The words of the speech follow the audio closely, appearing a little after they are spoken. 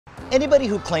Anybody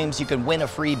who claims you can win a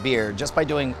free beer just by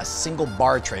doing a single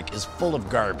bar trick is full of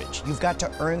garbage. You've got to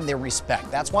earn their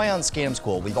respect. That's why on Scam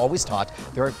School, we've always taught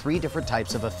there are 3 different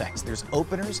types of effects. There's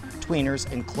openers, tweeners,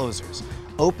 and closers.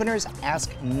 Openers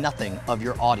ask nothing of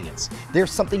your audience. There's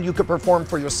something you could perform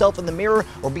for yourself in the mirror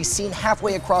or be seen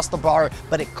halfway across the bar,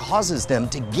 but it causes them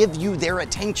to give you their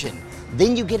attention.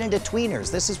 Then you get into tweeners.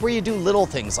 This is where you do little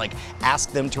things like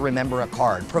ask them to remember a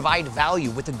card, provide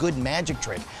value with a good magic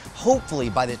trick. Hopefully,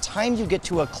 by the time you get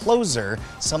to a closer,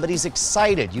 somebody's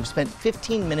excited. You've spent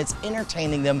 15 minutes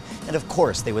entertaining them, and of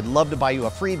course, they would love to buy you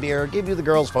a free beer, give you the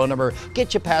girl's phone number,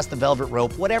 get you past the velvet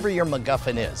rope, whatever your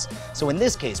MacGuffin is. So in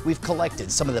this case, we've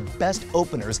collected some of the best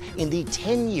openers in the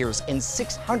 10 years and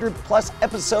 600 plus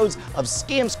episodes of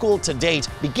Scam School to date,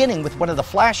 beginning with one of the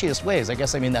flashiest ways, I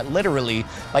guess I mean that literally,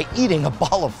 by eating a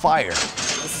ball of fire.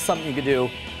 This is something you could do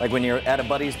like when you're at a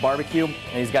buddy's barbecue and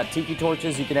he's got tiki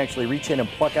torches. You can actually reach in and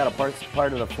pluck out a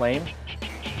part of the flame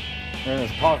and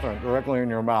it's tossing it directly in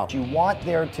your mouth. You want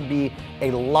there to be a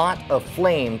lot of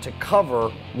flame to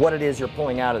cover what it is you're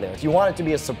pulling out of there. You want it to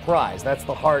be a surprise. That's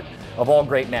the heart of all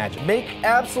great magic. Make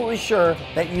absolutely sure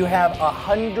that you have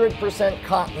 100%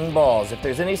 cotton balls. If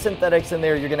there's any synthetics in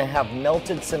there, you're gonna have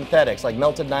melted synthetics, like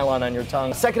melted nylon on your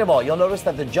tongue. Second of all, you'll notice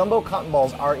that the jumbo cotton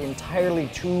balls are entirely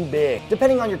too big.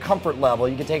 Depending on your comfort level,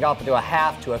 you can take off into a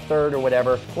half to a third or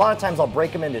whatever. A lot of times I'll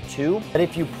break them into 2, but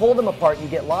if you pull them apart, you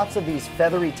get lots of these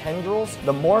feathery tendrils.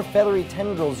 The more feathery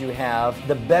tendrils you have,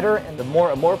 the better and the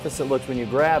more amorphous it looks when you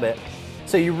grab it.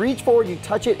 So you reach forward, you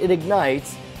touch it, it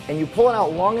ignites, and you pull it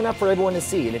out long enough for everyone to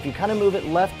see. And if you kind of move it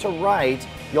left to right,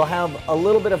 you'll have a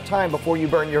little bit of time before you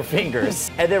burn your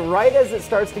fingers. And then right as it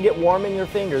starts to get warm in your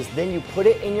fingers, then you put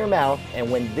it in your mouth,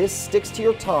 and when this sticks to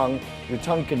your tongue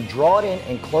can draw it in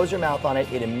and close your mouth on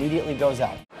it, it immediately goes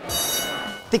out.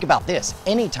 Think about this.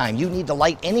 Anytime you need to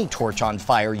light any torch on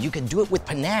fire, you can do it with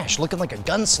panache, looking like a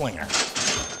gunslinger.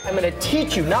 I'm gonna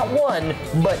teach you not 1,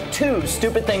 but 2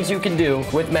 stupid things you can do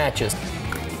with matches.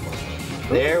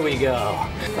 There we go.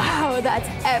 Wow, that's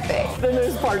epic. Then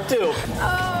there's part 2.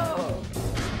 Oh.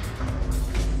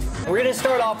 We're gonna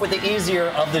start off with the easier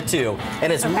of the 2.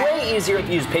 And it's way easier if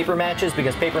you use paper matches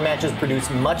because paper matches produce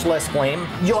much less flame.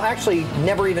 You'll actually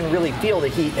never even really feel the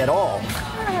heat at all.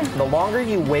 The longer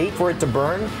you wait for it to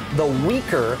burn, the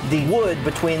weaker the wood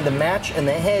between the match and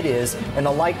the head is, and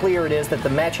the likelier it is that the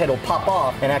match head will pop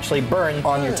off and actually burn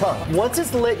on your tongue. Once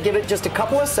it's lit, give it just a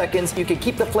couple of seconds. You can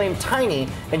keep the flame tiny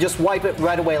and just wipe it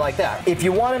right away like that. If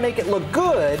you want to make it look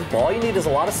good, all you need is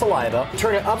a lot of saliva.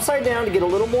 Turn it upside down to get a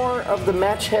little more of the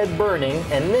match head burning,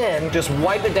 and then just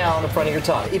wipe it down in front of your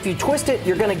tongue. If you twist it,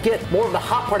 you're going to get more of the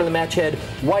hot part of the match head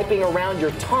wiping around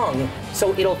your tongue,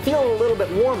 so it'll feel a little bit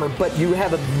warmer, but you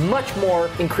have a much more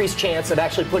increased chance of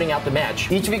actually putting out the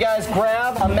match. Each of you guys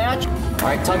grab a match. All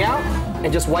right, tongue out,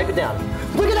 and just wipe it down.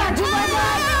 Look at that, just like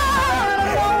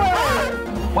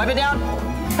that! Wipe it down.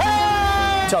 Hey!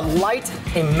 To light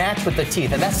a match with the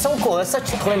teeth, and that's so cool. That's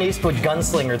such a Clint Eastwood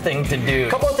gunslinger thing to do. A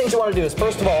couple of things you want to do is,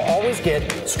 first of all, always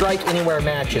get strike anywhere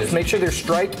matches. Make sure they're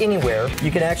strike anywhere. You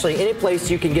can actually, any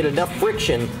place you can get enough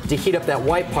friction to heat up that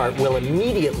white part will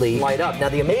immediately light up. Now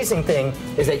the amazing thing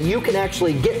is that you can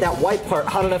actually get that white part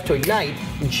hot enough to ignite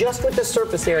just with the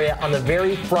surface area on the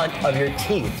very front of your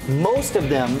teeth. Most of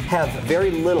them have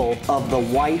very little of the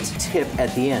white tip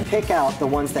at the end. Pick out the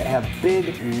ones that have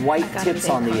big white tips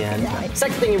on the end.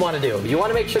 Second thing you want to do, you want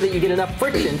to make sure that you get enough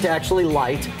friction to actually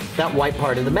light that white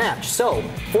part of the match. So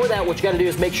for that, what you got to do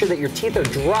is make sure that your teeth are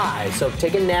dry. So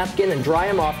take a napkin and dry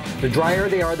them off. The drier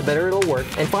they are, the better it'll work.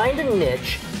 And find a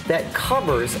niche that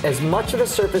covers as much of the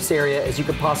surface area as you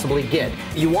could possibly get.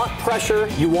 You want pressure,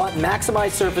 you want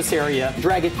maximized surface area.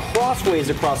 Drag it crossways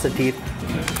across the teeth,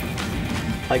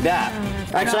 like that.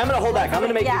 Actually, I'm gonna hold back. I'm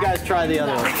gonna make you guys try the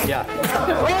other one. Yeah.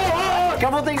 A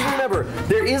couple of things to remember.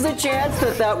 There is a chance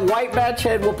that that white match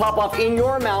head will pop off in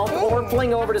your mouth or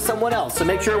fling over to someone else. So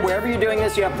make sure wherever you're doing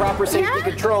this, you have proper safety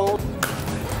control.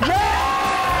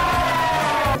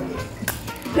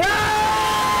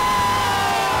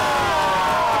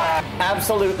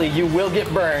 Absolutely, you will get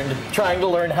burned trying to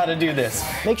learn how to do this.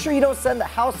 Make sure you don't set the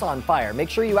house on fire. Make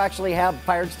sure you actually have a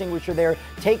fire extinguisher there.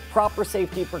 Take proper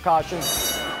safety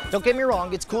precautions. Don't get me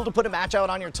wrong, it's cool to put a match out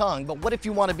on your tongue, but what if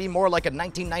you want to be more like a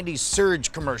 1990s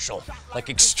Surge commercial? Like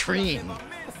extreme.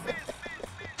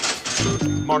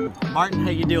 Martin,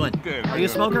 how you doing? Good. Are you a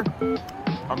smoker?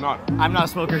 I'm not. I'm not a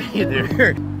smoker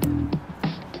either.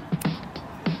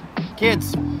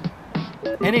 Kids,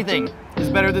 anything is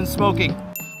better than smoking.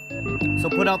 So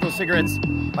put out those cigarettes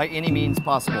by any means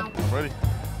possible. Ready?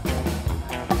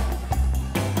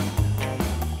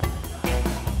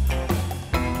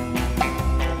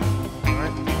 All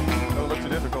right. Don't look too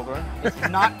difficult, right? It's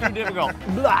not too difficult.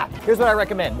 Blah. Here's what I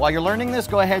recommend. While you're learning this,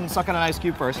 go ahead and suck on an ice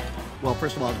cube first. Well,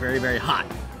 first of all, it's very, very hot.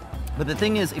 But the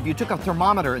thing is, if you took a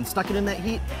thermometer and stuck it in that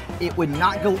heat, it would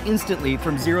not go instantly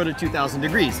from 0 to 2,000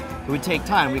 degrees. It would take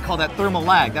time. We call that thermal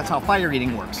lag. That's how fire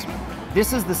eating works.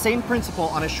 This is the same principle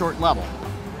on a short level.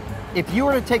 If you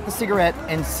were to take the cigarette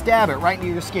and stab it right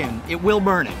into your skin, it will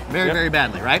burn it very, very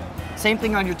badly, right? Same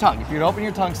thing on your tongue. If you were to open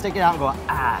your tongue, stick it out and go,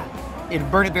 ah,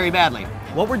 it'd burn it very badly.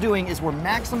 What we're doing is we're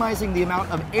maximizing the amount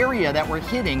of area that we're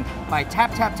hitting by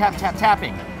tap, tap, tap, tap,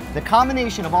 tapping. The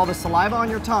combination of all the saliva on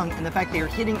your tongue and the fact that you're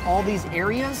hitting all these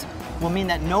areas will mean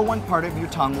that no one part of your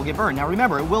tongue will get burned. Now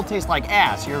remember, it will taste like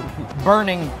ass. You're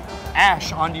burning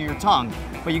ash onto your tongue,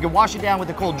 but you can wash it down with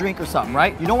a cold drink or something,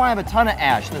 right? You don't want to have a ton of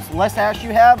ash. The less ash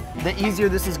you have, the easier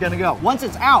this is going to go. Once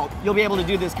it's out, you'll be able to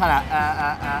do this kind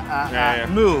of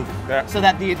move, so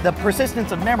that the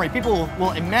persistence of memory, people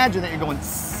will imagine that you're going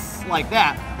like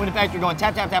that, when in fact you're going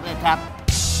tap, tap, tap, tap, tap.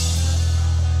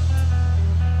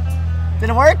 Did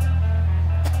it work?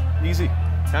 Easy.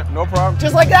 No problem.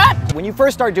 Just like that. When you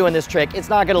first start doing this trick, it's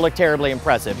not going to look terribly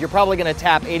impressive. You're probably going to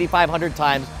tap 8,500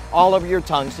 times all over your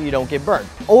tongue so you don't get burned.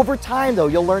 Over time though,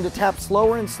 you'll learn to tap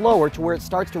slower and slower to where it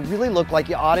starts to really look like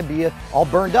you ought to be all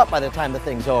burned up by the time the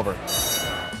thing's over.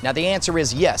 Now the answer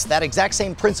is yes, that exact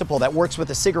same principle that works with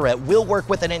a cigarette will work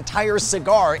with an entire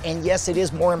cigar, and yes, it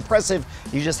is more impressive.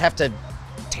 You just have to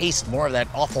taste more of that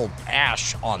awful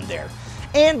ash on there.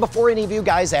 And before any of you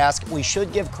guys ask, we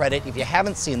should give credit. If you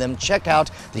haven't seen them, check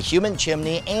out the Human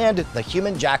Chimney and the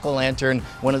Human Jack-o'-lantern,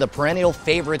 one of the perennial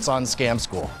favorites on Scam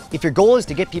School. If your goal is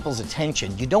to get people's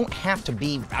attention, you don't have to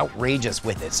be outrageous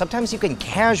with it. Sometimes you can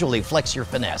casually flex your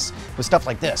finesse with stuff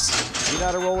like this. You know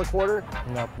how to roll a quarter?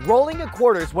 No. Rolling a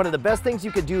quarter is one of the best things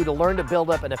you could do to learn to build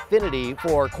up an affinity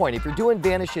for coin. If you're doing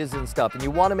vanishes and stuff and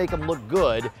you want to make them look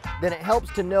good, then it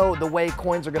helps to know the way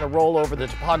coins are going to roll over the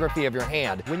topography of your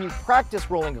hand. When you practice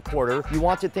rolling a quarter, you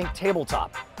want to think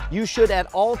tabletop. You should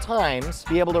at all times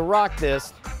be able to rock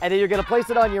this, and then you're gonna place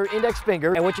it on your index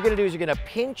finger, and what you're gonna do is you're gonna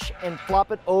pinch and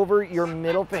flop it over your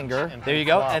middle finger. There you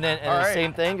go, and then the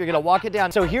same thing, you're gonna walk it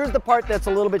down. So here's the part that's a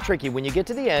little bit tricky. When you get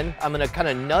to the end, I'm gonna kind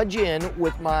of nudge in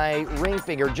with my ring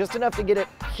finger just enough to get it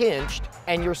pinched,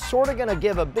 and you're sort of gonna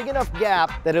give a big enough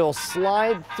gap that it'll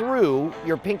slide through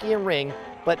your pinky and ring,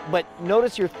 but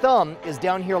notice your thumb is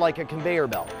down here like a conveyor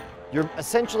belt. You're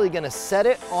essentially gonna set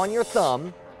it on your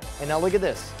thumb, and now look at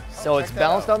this. So it's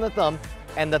balanced on the thumb,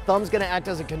 and the thumb's gonna act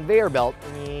as a conveyor belt,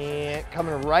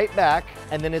 coming right back,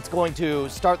 and then it's going to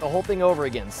start the whole thing over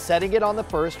again. Setting it on the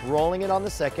first, rolling it on the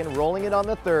second, rolling it on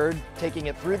the third, taking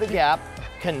it through the gap,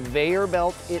 conveyor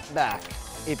belt it back.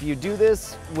 If you do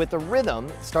this with a rhythm,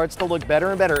 it starts to look better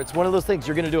and better. It's one of those things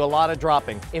you're gonna do a lot of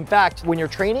dropping. In fact, when you're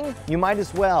training, you might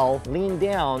as well lean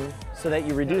down so that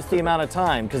you reduce the amount of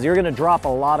time, because you're gonna drop a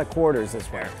lot of quarters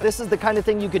this way. This is the kind of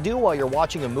thing you could do while you're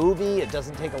watching a movie. It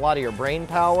doesn't take a lot of your brain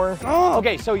power. Oh.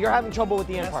 Okay, so you're having trouble with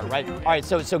the end part, right? All right,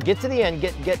 so get to the end,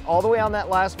 get all the way on that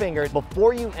last finger.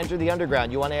 Before you enter the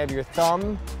underground, you wanna have your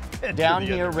thumb down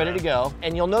here, ready to go.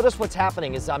 And you'll notice what's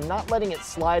happening is I'm not letting it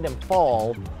slide and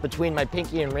fall between my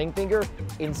pinky and ring finger.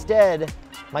 Instead,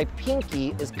 my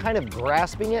pinky is kind of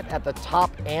grasping it at the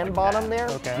top and bottom there.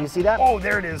 Okay. Do you see that? Oh,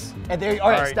 there it is. And there,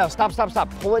 all right, now stop.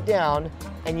 Pull it down,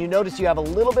 and you notice you have a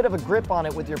little bit of a grip on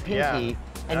it with your pinky.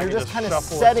 And you're just kind of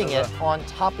setting it on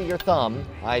top of your thumb.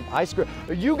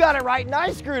 You got it right, and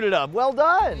I screwed it up. Well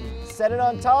done. Set it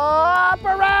on top,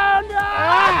 around.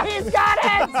 He's got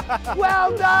it.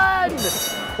 Well done.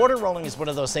 Quarter rolling is one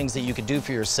of those things that you can do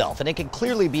for yourself, and it can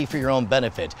clearly be for your own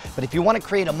benefit. But if you want to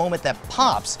create a moment that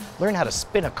pops, learn how to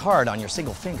spin a card on your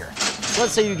single finger.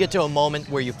 Let's say you get to a moment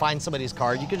where you find somebody's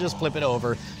card, you can just flip it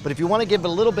over. But if you want to give it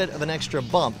a little bit of an extra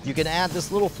bump, you can add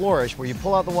this little flourish where you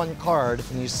pull out the one card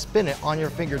and you spin it on your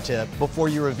fingertip before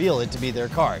you reveal it to be their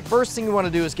card. First thing you want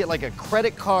to do is get like a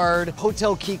credit card,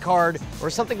 hotel key card, or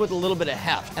something with a little bit of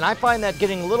heft. And I find that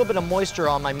getting a little bit of moisture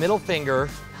on my middle finger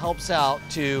helps out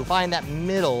to find that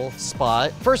middle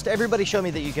spot. First, everybody show me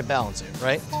that you can balance it,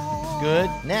 right? Good.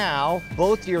 Now,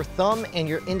 both your thumb and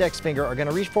your index finger are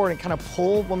gonna reach forward and kind of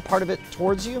pull one part of it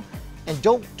towards you. And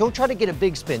don't try to get a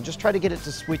big spin, just try to get it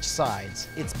to switch sides.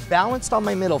 It's balanced on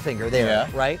my middle finger there,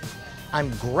 right? I'm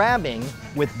grabbing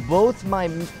with both my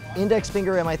index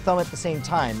finger and my thumb at the same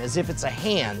time, as if it's a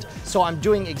hand. So I'm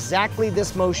doing exactly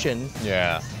this motion,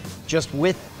 just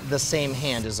with the same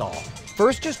hand is all.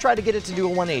 First, just try to get it to do a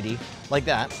 180, like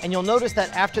that. And you'll notice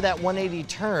that after that 180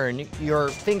 turn, your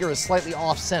finger is slightly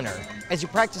off center. As you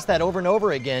practice that over and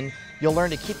over again, You'll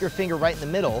learn to keep your finger right in the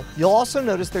middle. You'll also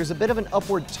notice there's a bit of an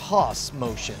upward toss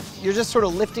motion. You're just sort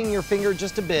of lifting your finger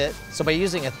just a bit. So by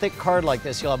using a thick card like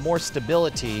this, you'll have more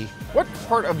stability. What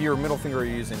part of your middle finger are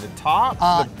you using? The top?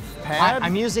 The pad?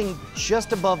 I'm using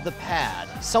just above the pad.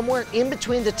 Somewhere in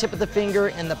between the tip of the finger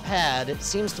and the pad, it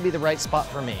seems to be the right spot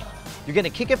for me. You're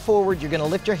gonna kick it forward, you're gonna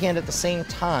lift your hand at the same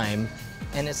time,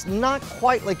 and it's not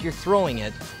quite like you're throwing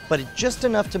it, but it's just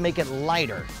enough to make it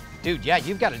lighter. Dude, yeah,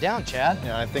 you've got it down, Chad.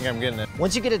 Yeah, I think I'm getting it.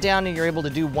 Once you get it down and you're able to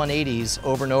do 180s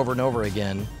over and over and over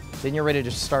again, then you're ready to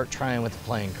start trying with the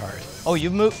playing card. Oh,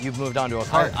 you've moved onto a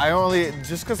card. I only,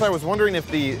 just because I was wondering if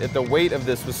the weight of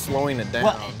this was slowing it down.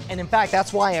 Well, and in fact,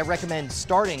 that's why I recommend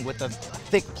starting with a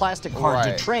thick plastic card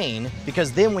to train,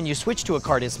 because then when you switch to a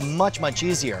card, it's much, much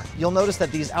easier. You'll notice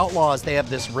that these Outlaws, they have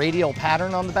this radial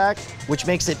pattern on the back, which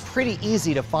makes it pretty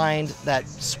easy to find that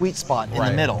sweet spot in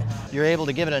the middle. You're able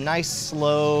to give it a nice,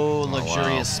 slow,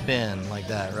 luxurious spin like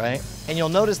that, right? And you'll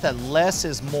notice that less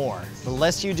is more. The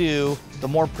less you do, the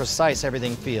more precise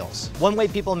everything feels. One way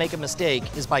people make a mistake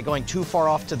is by going too far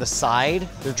off to the side.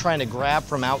 They're trying to grab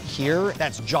from out here.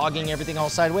 That's jogging everything all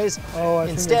sideways. Oh,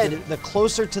 Instead, the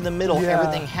closer to the middle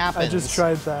everything happens. I just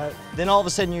tried that. Then all of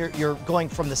a sudden you're going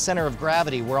from the center of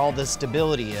gravity where all the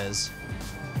stability is.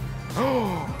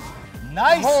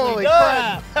 Nicely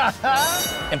done!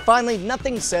 And finally,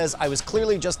 nothing says I was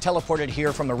clearly just teleported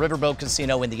here from a riverboat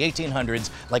casino in the 1800s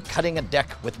like cutting a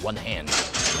deck with one hand.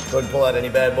 Go ahead and pull out any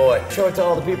bad boy. Show it to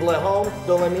all the people at home.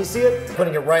 Don't let me see it.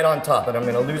 Putting it right on top, and I'm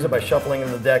gonna lose it by shuffling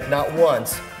in the deck not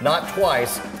once, not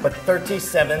twice, but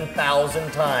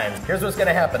 37,000 times. Here's what's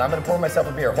gonna happen. I'm gonna pour myself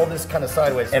a beer. Hold this kind of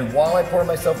sideways, and while I pour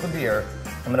myself the beer,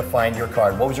 I'm gonna find your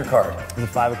card. What was your card? The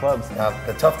 5 of clubs. Now,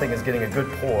 the tough thing is getting a good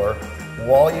pour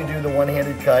while you do the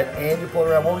one-handed cut and you pull it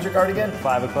around. What was your card again?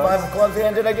 5 of clubs. 5 of clubs,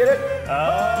 and did I get it?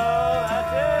 Oh,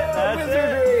 that's it. That's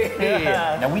Wizardry. it.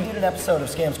 Yeah. Now, we did an episode of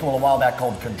Scam School a while back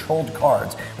called Controlled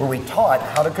Cards, where we taught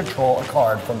how to control a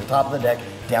card from the top of the deck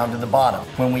down to the bottom.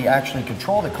 When we actually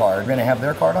control the card, we're gonna have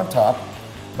their card on top,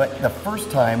 but the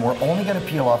first time, we're only gonna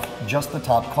peel off just the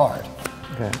top card.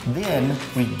 Okay. Then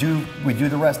we do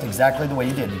the rest exactly the way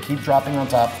you did. You keep dropping on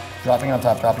top, dropping on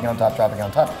top, dropping on top, dropping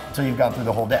on top, until you've gone through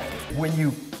the whole deck. When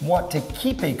you want to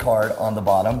keep a card on the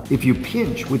bottom, if you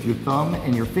pinch with your thumb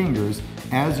and your fingers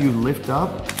as you lift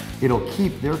up, it'll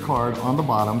keep their card on the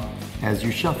bottom as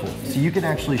you shuffle. So you can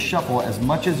actually shuffle as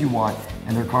much as you want,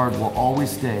 and their card will always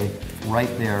stay right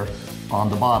there on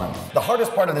the bottom. The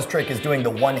hardest part of this trick is doing the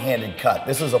one-handed cut.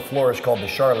 This is a flourish called the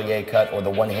Charlier cut or the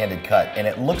one-handed cut, and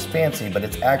it looks fancy, but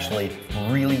it's actually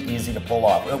really easy to pull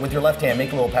off. With your left hand,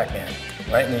 make a little Pac-Man,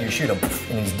 right? And then you shoot him,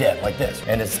 and he's dead, like this.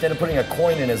 And instead of putting a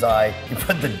coin in his eye, you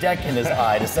put the deck in his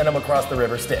eye to send him across the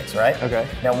river Styx, right? Okay.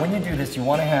 Now, when you do this, you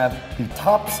want to have the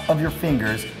tops of your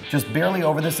fingers just barely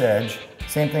over this edge.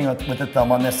 Same thing with the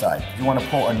thumb on this side. You want to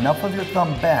pull enough of your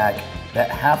thumb back that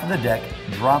half of the deck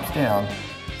drops down,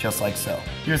 just like so.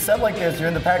 You're set like this, you're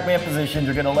in the Pac-Man position,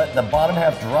 you're gonna let the bottom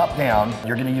half drop down.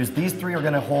 You're gonna use, these three are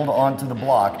gonna hold on to the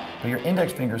block, but your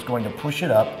index finger is going to push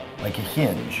it up like a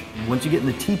hinge. Once you get in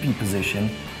the teepee position,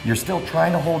 you're still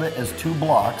trying to hold it as 2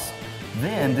 blocks.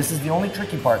 Then, this is the only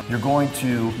tricky part, you're going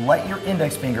to let your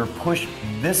index finger push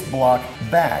this block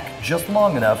back just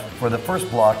long enough for the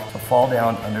first block to fall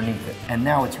down underneath it. And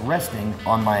now it's resting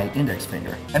on my index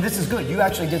finger. And this is good, you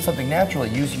actually did something natural,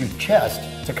 use your chest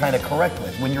to kind of correct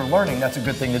with. When you're learning, that's a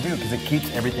good thing to do because it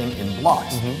keeps everything in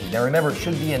blocks. Now remember, it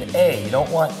should be an A. You don't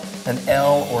want an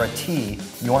L or a T,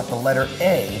 you want the letter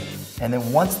A. And then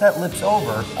once that lifts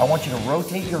over, I want you to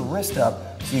rotate your wrist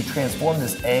up so you transform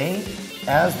this A.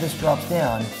 As this drops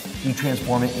down, you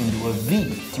transform it into a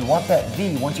V. So you want that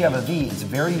V. Once you have a V, it's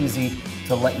very easy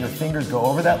to let your fingers go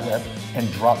over that lip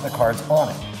and drop the cards on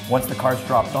it. Once the card's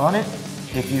dropped on it,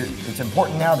 it's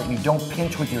important now that you don't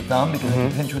pinch with your thumb, because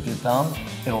if you pinch with your thumb,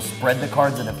 it'll spread the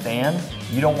cards in a fan.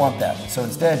 You don't want that. So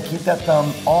instead, keep that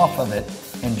thumb off of it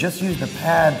and just use the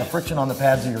pad, the friction on the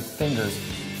pads of your fingers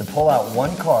to pull out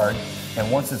one card.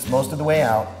 And once it's most of the way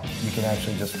out, you can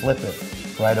actually just flip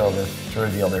it right over to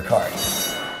reveal their card.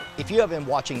 If you have been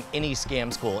watching any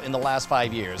Scam School in the last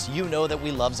 5 years, you know that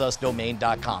we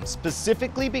lovesusdomain.com,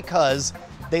 specifically because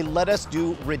they let us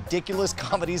do ridiculous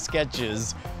comedy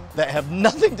sketches that have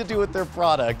nothing to do with their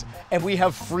product, and we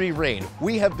have free reign.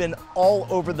 We have been all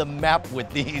over the map with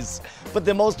these. But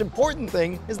the most important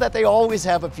thing is that they always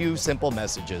have a few simple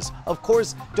messages. Of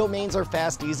course, domains are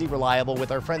fast, easy, reliable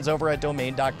with our friends over at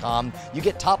domain.com. You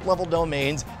get top-level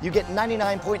domains, you get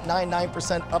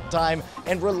 99.99% uptime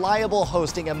and reliable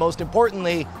hosting, and most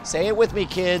importantly, say it with me,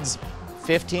 kids,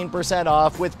 15%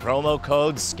 off with promo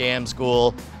code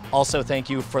SCAMSCHOOL. Also, thank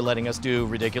you for letting us do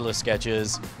ridiculous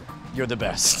sketches. You're the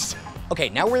best. Okay,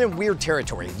 now we're in weird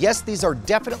territory. Yes, these are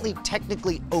definitely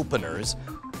technically openers,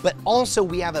 but also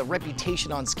we have a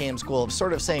reputation on Scam School of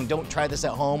sort of saying don't try this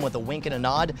at home with a wink and a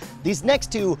nod. These next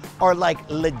two are like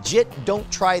legit don't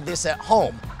try this at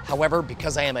home. However,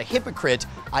 because I am a hypocrite,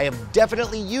 I have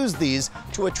definitely used these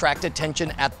to attract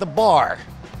attention at the bar.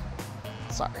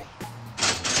 Sorry.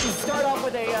 You start off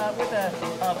with a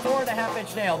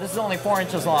 4.5-inch nail. This is only 4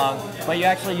 inches long, but you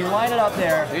line it up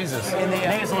there in the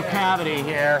nasal cavity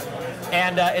here.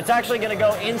 And it's actually going to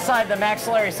go inside the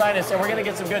maxillary sinus, and we're going to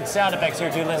get some good sound effects here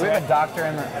too. Listen. We have a doctor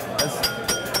in the.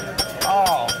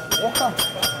 Oh, wow.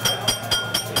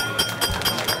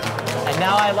 And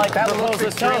now I like That to looks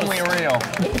propose the toast. extremely real.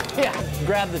 Yeah.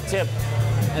 Grab the tip.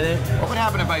 And then What would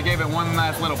happen if I gave it one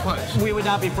last little push? we would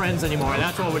not be friends anymore.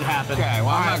 That's what would happen. Okay, well,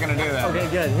 I'm not going to do that. Okay,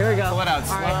 good. Here we go. Pull it out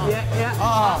slow. All right,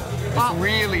 yeah. It's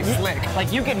really slick.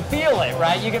 Like you can feel it,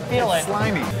 right? You can feel it.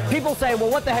 Slimy. People say,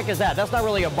 well, what the heck is that? That's not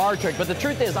really a bar trick. But the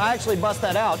truth is, I actually bust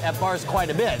that out at bars quite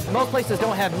a bit. Most places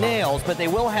don't have nails, but they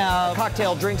will have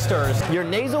cocktail drink stirrers. Your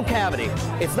nasal cavity,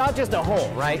 it's not just a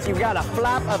hole, right? You've got a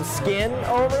flap of skin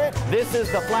over it. This is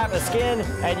the flap of skin,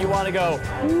 and you want to go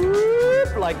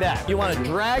whoop, like that. You want to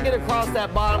drag it across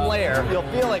that bottom layer. You'll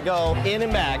feel it go in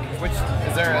and back. Which,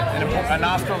 is there a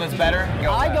nostril that's better?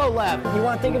 I go left. You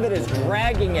want to think of it as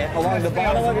dragging it along the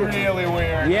bottom of your... really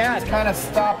weird. Yeah. It's kind of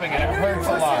stopping and it hurts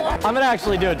a lot. I'm going to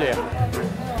actually do it to you.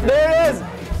 There it is.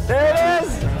 There it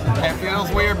is. It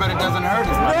feels weird, but it doesn't hurt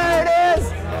as much. There it is.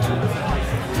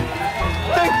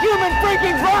 The human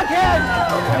freaking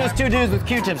blockhead. Just two dudes with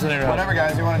Q-tips in their nose. Whatever,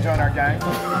 guys. You want to join our gang?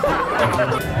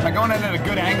 Am I going in at a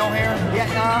good angle here? Yeah,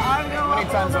 I'm going. How many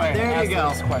times do I There ask you go.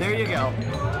 this question? There you go.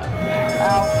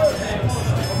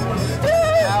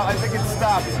 Ow, I think it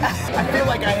stopped. I feel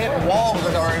like I hit walls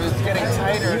or it was getting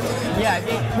tighter. Yeah,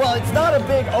 well, it's not a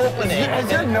big opening. Is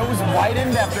your nose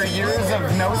widened after years of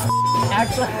nose?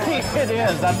 Actually, it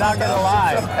is. I'm not going to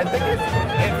lie. I think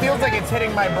it feels like it's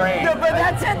hitting my brain. No, but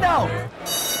that's it, though.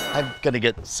 I'm gonna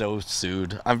get so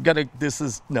sued.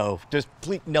 Just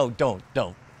please, no, don't.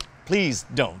 Please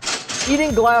don't.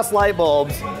 Eating glass light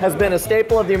bulbs has been a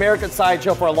staple of the American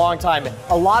sideshow for a long time.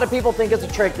 A lot of people think it's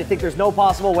a trick. They think there's no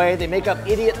possible way. They make up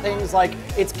idiot things like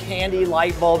it's candy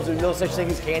light bulbs. There's no such thing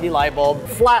as candy light bulb.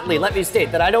 Flatly, let me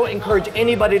state that I don't encourage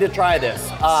anybody to try this.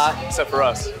 Except for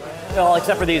us. Well,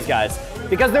 except for these guys.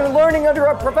 Because they're learning under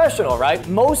a professional, right?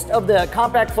 Most of the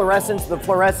compact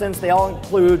fluorescents, they all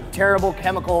include terrible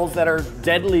chemicals that are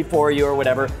deadly for you or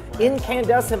whatever.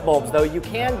 Incandescent bulbs, though, you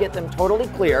can get them totally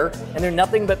clear, and they're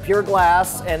nothing but pure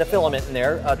glass and a filament in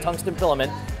there, a tungsten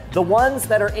filament. The ones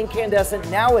that are incandescent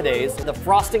nowadays, the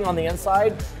frosting on the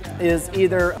inside is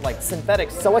either like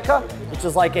synthetic silica, which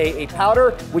is like a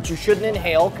powder, which you shouldn't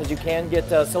inhale because you can get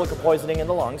silica poisoning in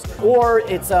the lungs, or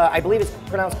it's, I believe it's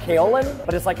pronounced kaolin,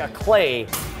 but it's like a clay.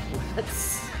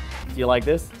 Do you like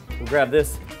this? We'll grab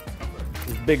this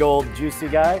big old juicy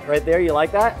guy right there. You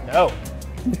like that? No.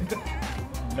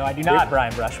 No, I do not,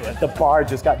 Brian Brushwood. The bar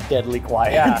just got deadly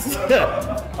quiet.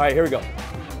 Yeah. All right, here we go.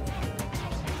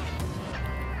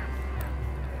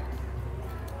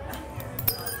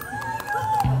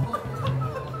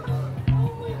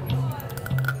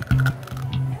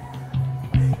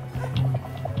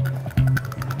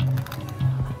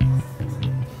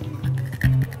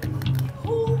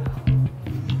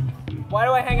 Why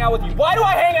do I hang out with you? Why do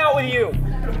I hang out with you?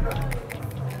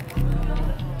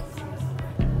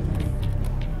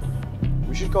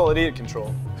 We should call it idiot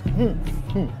control.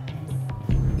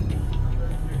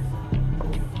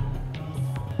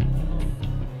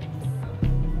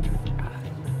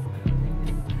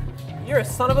 You're a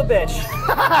son of a bitch.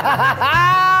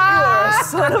 You're a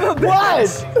son of a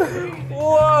bitch. What?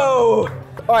 Whoa.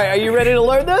 All right, are you ready to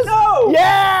learn this? No!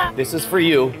 Yeah! This is for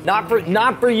you, not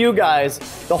for you guys.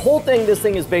 The whole thing this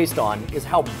thing is based on is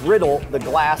how brittle the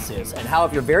glass is and how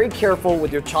if you're very careful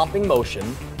with your chomping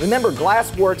motion, remember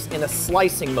glass works in a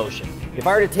slicing motion. If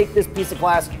I were to take this piece of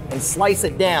glass and slice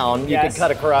it down, you can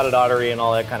cut a carotid artery and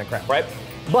all that kind of crap, right?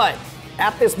 But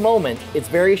at this moment, it's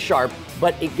very sharp,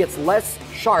 but it gets less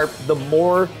sharp the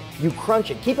more you crunch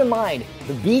it. Keep in mind,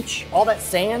 the beach, all that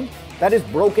sand, that is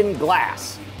broken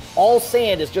glass. All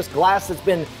sand is just glass that's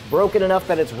been broken enough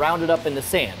that it's rounded up into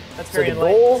sand. That's so very the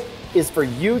goal is for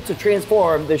you to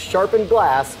transform this sharpened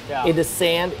glass into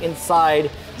sand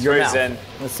inside your mouth. Zen.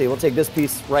 Let's see, we'll take this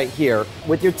piece right here.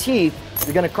 With your teeth,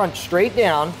 you're gonna crunch straight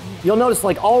down. You'll notice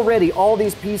like already all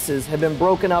these pieces have been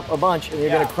broken up a bunch and you're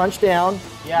gonna crunch down,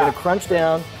 you're gonna crunch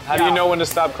down. How do you know when to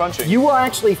stop crunching? You will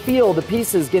actually feel the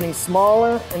pieces getting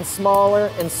smaller and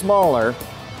smaller and smaller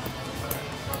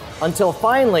until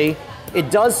finally it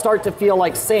does start to feel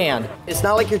like sand. It's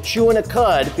not like you're chewing a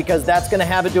cud because that's gonna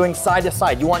have it doing side to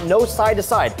side. You want no side to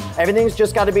side. Everything's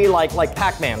just gotta be like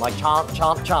Pac-Man, like chomp,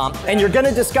 chomp, chomp. And you're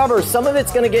gonna discover some of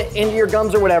it's gonna get into your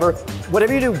gums or whatever.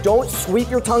 Whatever you do, don't sweep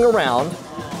your tongue around.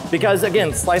 Because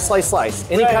again, slice, slice,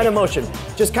 slice. Any kind of motion.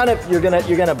 Just kind of, you're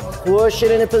gonna push it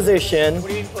in a position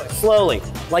slowly,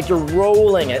 like you're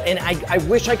rolling it. And I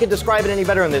wish I could describe it any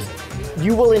better than this.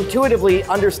 You will intuitively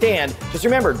understand. Just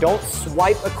remember, don't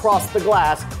swipe across the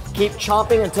glass. Keep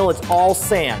chomping until it's all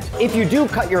sand. If you do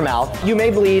cut your mouth, you may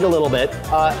bleed a little bit.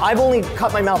 I've only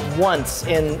cut my mouth once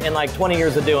in like 20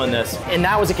 years of doing this. And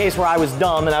that was a case where I was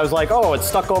dumb and I was like, oh, it's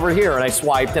stuck over here. And I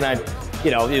swiped and you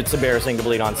know, it's embarrassing to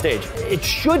bleed on stage. It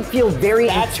should feel very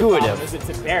intuitive. It's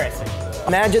embarrassing.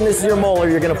 Imagine this is your molar.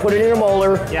 You're gonna put it in your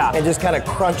molar Yeah. and just kind of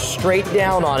crunch straight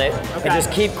down on it and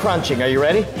just keep crunching. Are you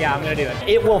ready? Yeah, I'm gonna do it.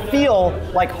 It will feel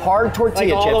like hard tortilla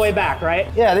Like all chips. the way back, right?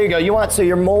 Yeah, there you go. You want, so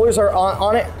your molars are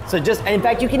on it. So just, and in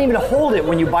fact, you can even hold it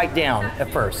when you bite down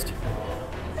at first.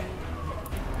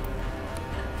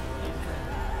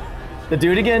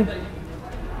 Do it again.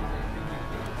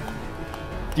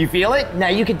 Do you feel it? Now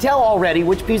you can tell already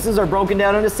which pieces are broken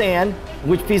down into sand,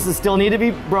 which pieces still need to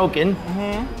be broken.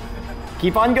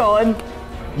 Keep on going.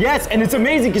 Yes, and it's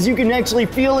amazing because you can actually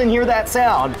feel and hear that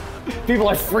sound. People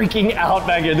are freaking out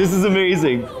back here. This is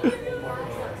amazing.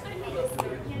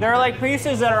 There are like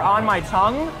pieces that are on my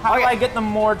tongue. How do I get them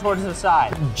more towards the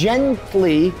side?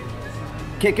 Gently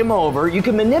kick them over. You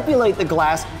can manipulate the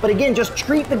glass, but again, just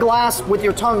treat the glass with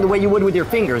your tongue the way you would with your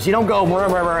fingers. You don't go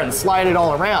and slide it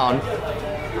all around.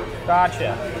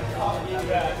 Gotcha.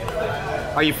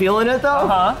 Are you feeling it though?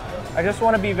 Uh-huh. I just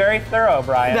want to be very thorough,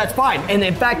 Brian. That's fine. And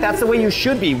in fact, that's the way you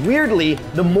should be. Weirdly,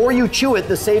 the more you chew it,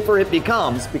 the safer it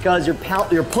becomes because you're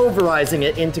pulverizing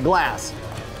it into glass.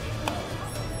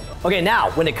 Okay,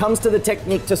 now, when it comes to the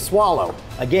technique to swallow,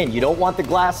 again, you don't want the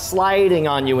glass sliding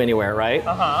on you anywhere, right?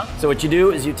 Uh-huh. So what you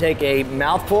do is you take a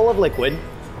mouthful of liquid,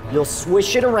 you'll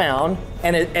swish it around,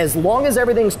 and as long as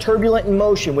everything's turbulent in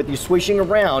motion with you swishing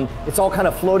around, it's all kind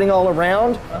of floating all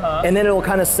around, and then it'll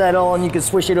kind of settle, and you can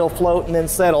swish it, it'll float and then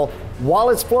settle.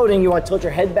 While it's floating, you want to tilt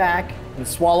your head back and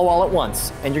swallow all at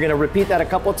once. And you're gonna repeat that a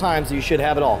couple of times, so you should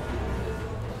have it all.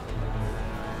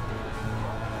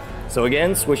 So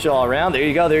again, swish it all around. There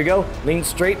you go, there you go. Lean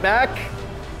straight back.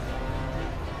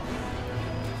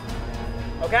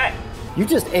 Okay. You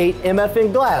just ate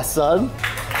MFing glass, son.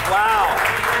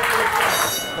 Wow.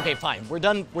 Okay, fine. We're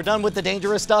done with the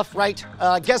dangerous stuff, right?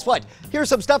 Guess what? Here's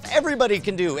some stuff everybody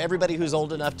can do. Everybody who's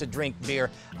old enough to drink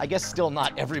beer. I guess still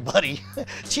not everybody.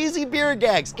 Cheesy beer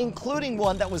gags, including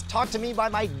one that was taught to me by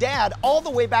my dad all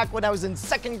the way back when I was in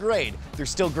 2nd grade. They're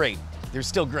still great. They're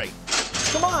still great.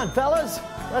 Come on, fellas.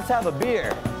 Let's have a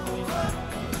beer.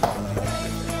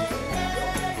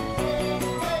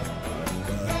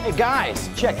 Hey guys,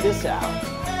 check this out.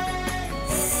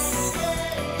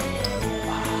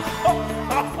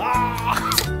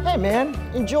 Hey man,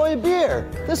 enjoy a beer.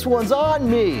 This one's on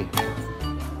me.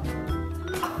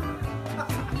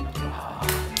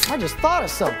 I just thought of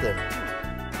something.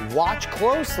 Watch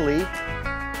closely.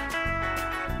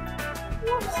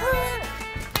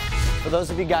 For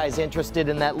those of you guys interested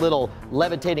in that little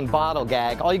levitating bottle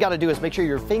gag, all you gotta do is make sure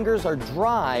your fingers are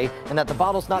dry and that the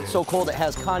bottle's not so cold it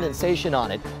has condensation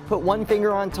on it. Put one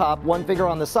finger on top, one finger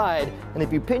on the side, and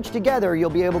if you pinch together,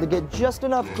 you'll be able to get just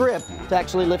enough grip to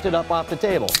actually lift it up off the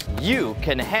table. You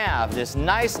can have this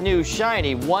nice new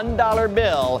shiny $1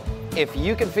 bill if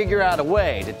you can figure out a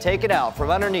way to take it out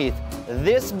from underneath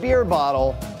this beer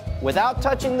bottle without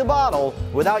touching the bottle,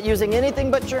 without using anything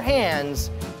but your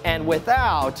hands, and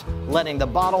without letting the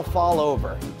bottle fall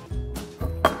over.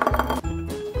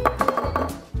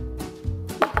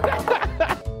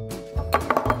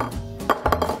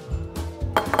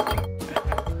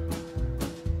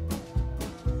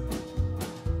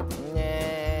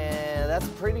 Nah, that's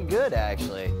pretty good,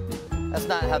 actually. That's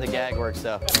not how the gag works,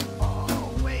 though.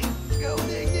 Oh, wait, go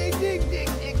dig, dig, dig, dig,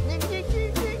 dig, dig, dig,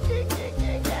 dig, dig, dig, dig,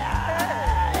 dig.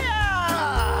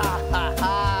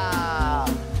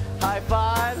 High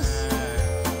fives.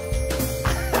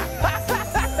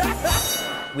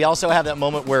 We also have that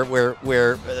moment where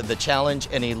the challenge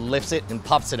and he lifts it and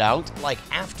pops it out. Like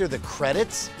after the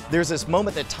credits, there's this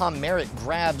moment that Tom Merritt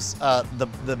grabs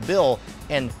the bill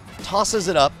and tosses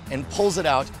it up and pulls it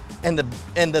out, and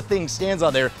the thing stands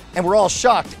on there, and we're all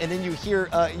shocked. And then you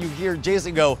hear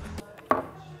Jason go,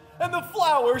 The and the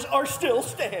flowers are still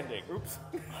standing. Oops.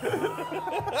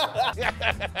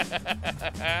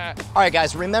 All right,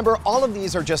 guys, remember, all of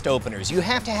these are just openers. You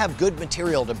have to have good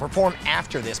material to perform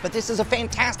after this, but this is a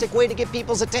fantastic way to get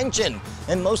people's attention.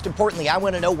 And most importantly, I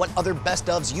want to know what other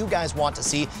best-ofs you guys want to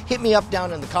see. Hit me up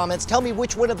down in the comments. Tell me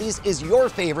which one of these is your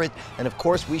favorite. And of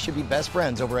course, we should be best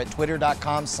friends over at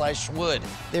twitter.com/Schwood.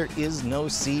 There is no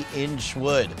C in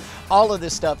Schwood. All of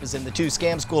this stuff is in the 2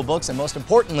 Scam School books, and most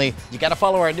importantly, you got to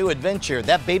follow our new adventure.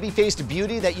 That baby-faced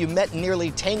beauty that you met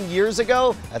nearly 10 years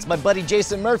ago, that's my buddy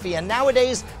Jason Murphy, and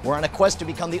nowadays, we're on a quest to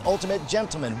become the ultimate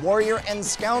gentleman, warrior, and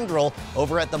scoundrel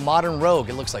over at the Modern Rogue.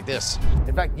 It looks like this.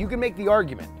 In fact, you can make the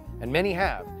argument, and many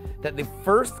have, that the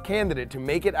first candidate to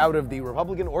make it out of the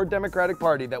Republican or Democratic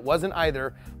Party that wasn't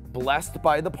either blessed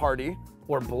by the party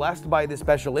or blessed by the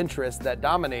special interests that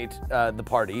dominate the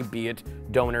party, be it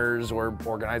donors or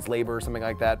organized labor or something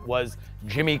like that, was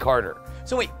Jimmy Carter.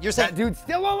 So wait, you're saying that dude's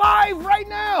still alive right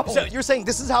now? So you're saying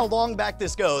this is how long back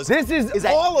this goes? This is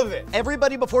all of it.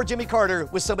 Everybody before Jimmy Carter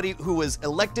was somebody who was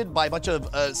elected by a bunch of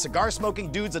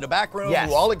cigar-smoking dudes in a back room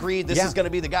who all agreed this is going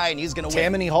to be the guy and he's going to win.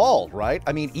 Tammany Hall, right?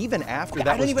 I mean, even after that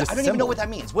I don't even know what that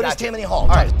means. What is Gotcha. Tammany Hall?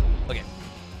 All right. Okay.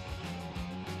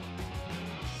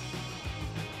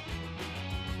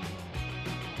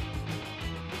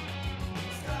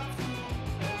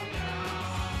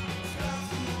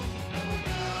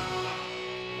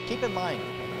 Keep in mind,